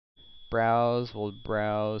browse, we'll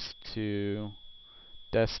browse to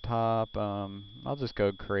desktop. I'll just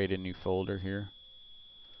go create a new folder here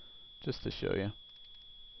just to show you.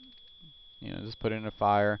 You know, just put in a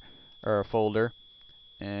fire or a folder,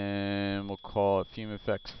 and we'll call it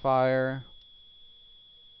Fumefx Fire.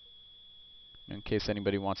 In case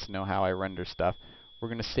anybody wants to know how I render stuff, we're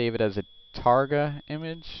going to save it as a Targa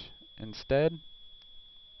image instead.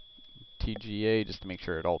 TGA, just to make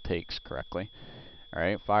sure it all takes correctly.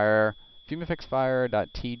 Alright, fire Fumefx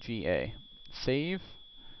Fire.tga. Save,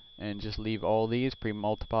 and just leave all these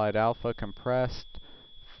pre-multiplied alpha, compressed,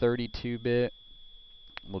 32-bit.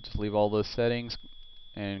 We'll just leave all those settings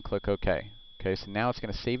and click OK. Okay, so now it's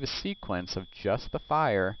going to save a sequence of just the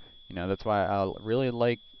fire. You know, that's why I really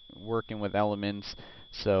like working with elements,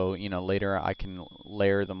 so you know, later I can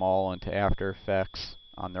layer them all into After Effects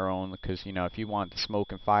on their own, because you know, if you want the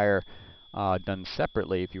smoke and fire done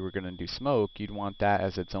separately, if you were going to do smoke, you'd want that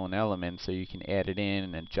as its own element, so you can add it in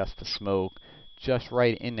and adjust the smoke just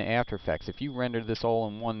right in the After Effects. If you render this all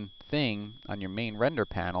in one thing on your main render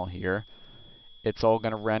panel here, it's all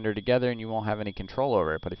going to render together and you won't have any control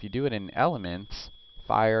over it. But if you do it in elements,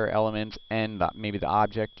 fire elements, and maybe the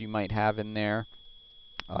object you might have in there,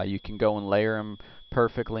 you can go and layer them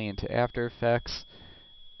perfectly into After Effects,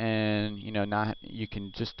 and you know, you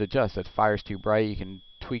can just adjust. If fire's too bright, you can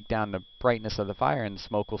tweak down the brightness of the fire, and the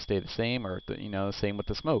smoke will stay the same, or you know, the same with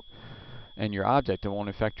the smoke. And your object, it won't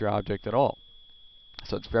affect your object at all.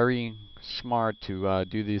 So it's very smart to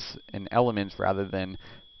do this in elements rather than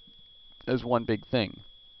as one big thing.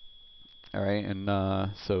 All right, and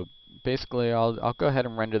so basically, I'll go ahead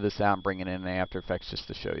and render this out and bring it in After Effects just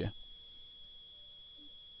to show you.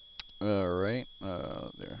 Alright,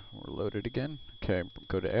 there, we're loaded again. Okay,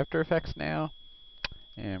 go to After Effects now,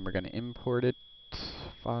 and we're going to import it.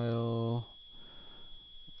 File,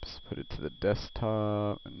 just put it to the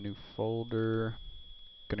desktop, a new folder.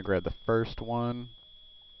 Going to grab the first one,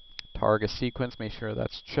 target sequence, make sure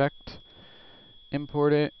that's checked.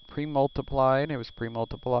 Import it, pre-multiplied, it was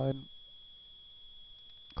pre-multiplied.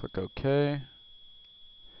 Click OK,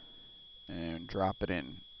 and drop it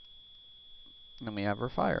in. And then we have our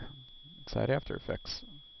fire inside After Effects.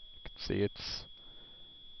 You can see it's,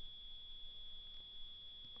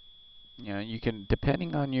 you know, you can,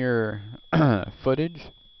 depending on your footage,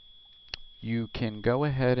 you can go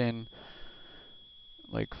ahead and,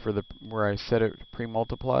 like for the where I set it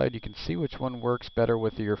pre-multiplied, you can see which one works better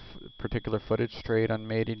with your particular footage. Straight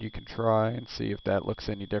unmated, you can try and see if that looks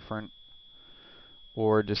any different,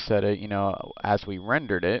 or just set it, you know, as we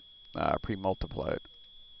rendered it, pre-multiplied.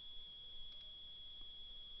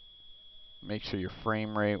 Make sure your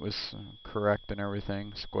frame rate was correct and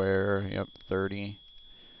everything. Square, yep, 30.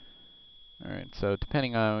 Alright, so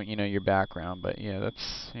depending on, you know, your background, but yeah,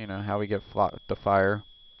 that's, you know, how we get the fire.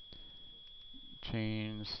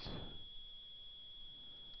 Changed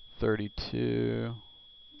 32.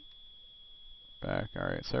 Back,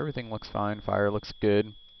 alright, so everything looks fine. Fire looks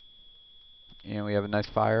good. And we have a nice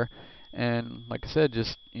fire. And like I said,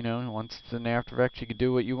 just, you know, once it's in After Effects, you can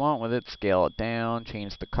do what you want with it. Scale it down,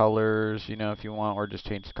 change the colors, you know, if you want, or just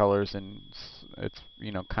change the colors. And it's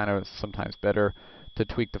you know, kind of sometimes better to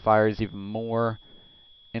tweak the fires even more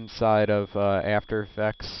inside of After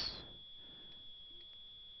Effects.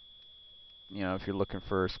 You know, if you're looking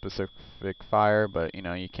for a specific fire, but you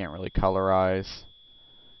know, you can't really colorize,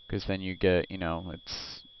 because then you get, you know,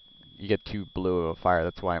 you get too blue of a fire.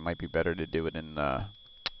 That's why it might be better to do it in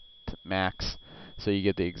max, so you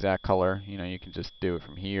get the exact color. You know, you can just do it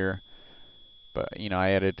from here, but you know,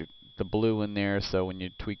 I added the blue in there, so when you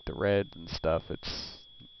tweak the red and stuff, it's,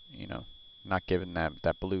 you know, not giving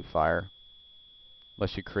that blue fire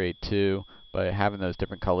unless you create two. But having those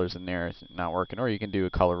different colors in there is not working. Or you can do a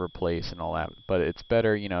color replace and all that, but it's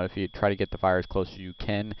better, you know, if you try to get the fire as close as you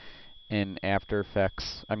can in After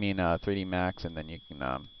Effects, I mean 3D Max, and then you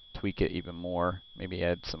can tweak it even more, maybe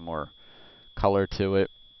add some more color to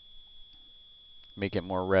it, make it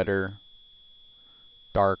more redder,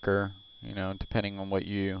 darker, you know, depending on what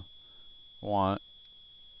you want.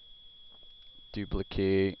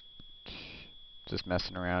 Duplicate, just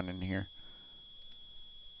messing around in here.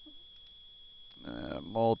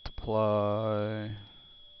 Multiply,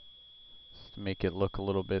 just to make it look a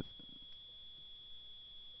little bit.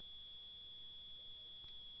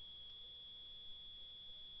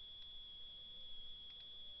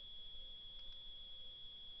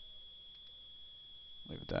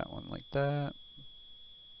 Leave that one like that.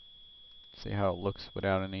 See how it looks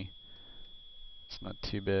without any. It's not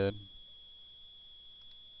too bad.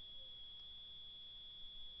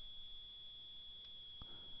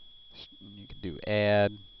 You can do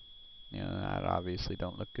add. You know, that obviously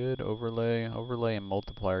don't look good. Overlay and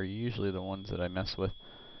multiplier are usually the ones that I mess with.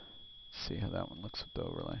 Let's see how that one looks with the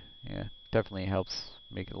overlay. Yeah, definitely helps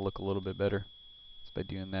make it look a little bit better just by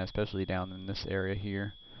doing that, especially down in this area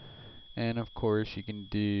here. And of course you can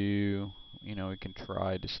do, you know, we can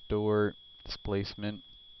try distort, displacement,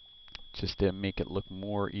 just to make it look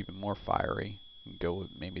more, even more fiery. You can go with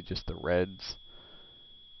maybe just the reds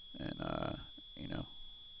and you know,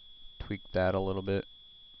 tweak that a little bit.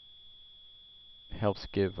 Helps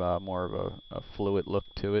give more of a fluid look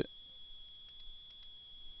to it.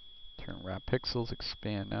 Turn wrap pixels,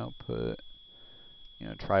 expand output. You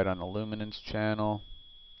know, try it on the luminance channel.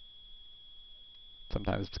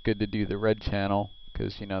 Sometimes it's good to do the red channel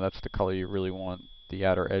because, you know, that's the color you really want the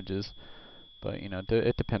outer edges. But, you know,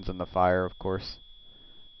 it depends on the fire, of course.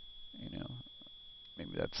 You know,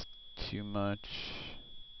 maybe that's too much.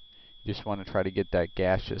 You just want to try to get that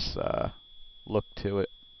gaseous look to it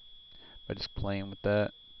by just playing with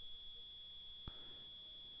that.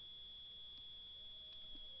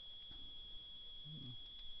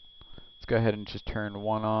 Let's go ahead and just turn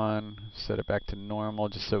one on, set it back to normal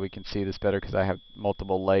just so we can see this better because I have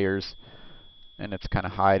multiple layers and it's kind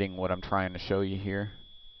of hiding what I'm trying to show you here.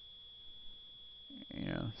 You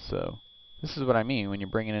know, so this is what I mean when you're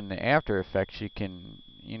bringing in the After Effects, you can,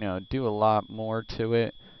 you know, do a lot more to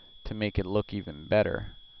it to make it look even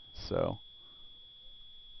better. So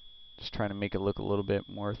just trying to make it look a little bit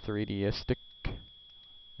more 3D-istic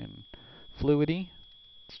and fluidy.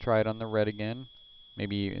 Let's try it on the red again.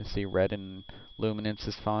 Maybe you can see red and luminance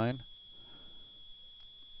is fine.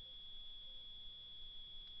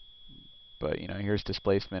 But, you know, here's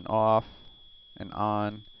displacement off and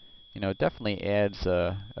on. You know, it definitely adds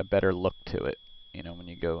a better look to it, you know, when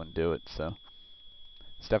you go and do it. So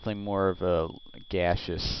it's definitely more of a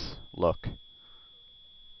gaseous look.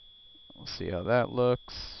 We'll see how that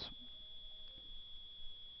looks.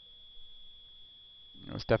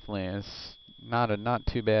 It's definitely not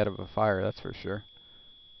too bad of a fire, that's for sure.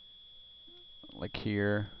 Like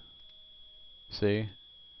here, see,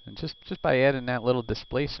 and just by adding that little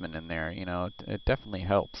displacement in there, you know, it definitely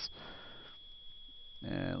helps.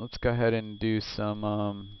 And let's go ahead and do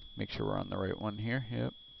some. Make sure we're on the right one here.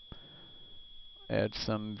 Yep. Add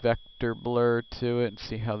some vector blur to it and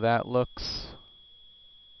see how that looks.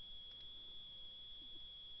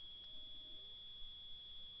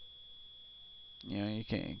 You know, you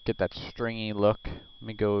can get that stringy look. Let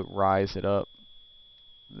me go rise it up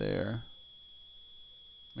there.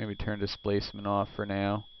 Maybe turn displacement off for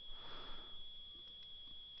now.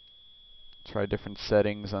 Try different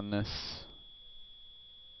settings on this.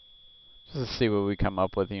 Just to see what we come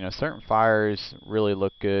up with. You know, certain fires really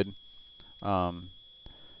look good.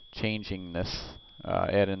 Changing this,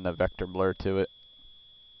 adding the vector blur to it.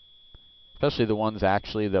 Especially the ones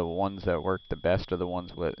that work the best are the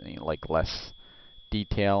ones with, you know, like less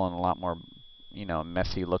detail and a lot more, you know,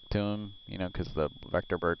 messy look to them, you know, because the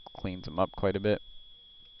vector blur cleans them up quite a bit.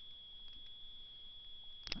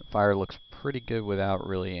 Fire looks pretty good without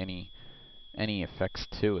really any effects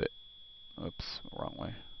to it. Oops, wrong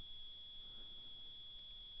way.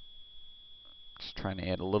 Just trying to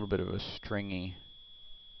add a little bit of a stringiness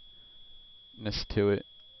to it.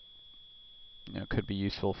 You know, could be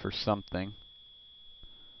useful for something.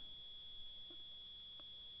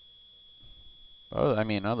 Oh, I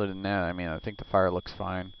mean, other than that, I mean, I think the fire looks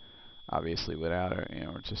fine. Obviously, without it, you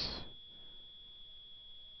know, we're just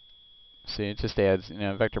see, it just adds, you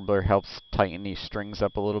know, vector blur helps tighten these strings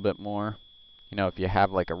up a little bit more. You know, if you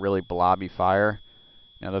have like a really blobby fire,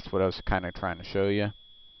 you know, that's what I was kind of trying to show you.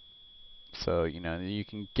 So, you know, you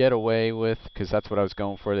can get away with, because that's what I was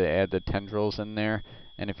going for, to add the tendrils in there.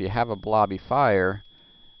 And if you have a blobby fire,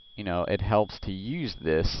 you know, it helps to use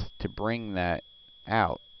this to bring that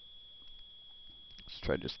out. Let's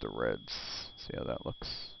try just the reds, see how that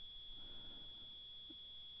looks.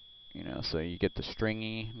 You know, so you get the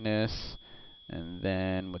stringiness, and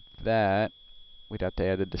then with that, we'd have to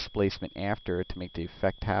add the displacement after it to make the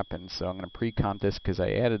effect happen. So I'm going to pre-comp this because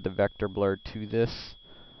I added the vector blur to this.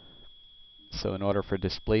 So in order for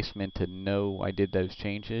displacement to know I did those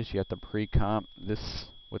changes, you have to pre-comp this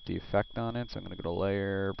with the effect on it. So I'm going to go to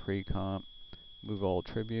Layer, Pre-comp, move all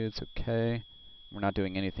attributes, okay. We're not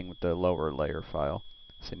doing anything with the lower layer file.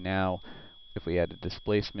 So now, if we add a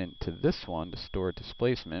displacement to this one to store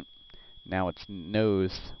displacement, now it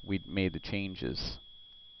knows we made the changes.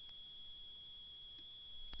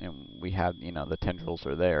 And we have, you know, the tendrils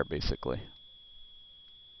are there, basically.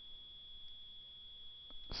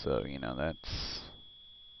 So, you know, that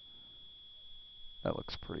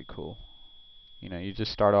looks pretty cool. You know, you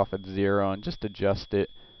just start off at 0 and just adjust it.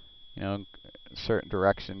 you know, certain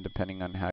direction depending on how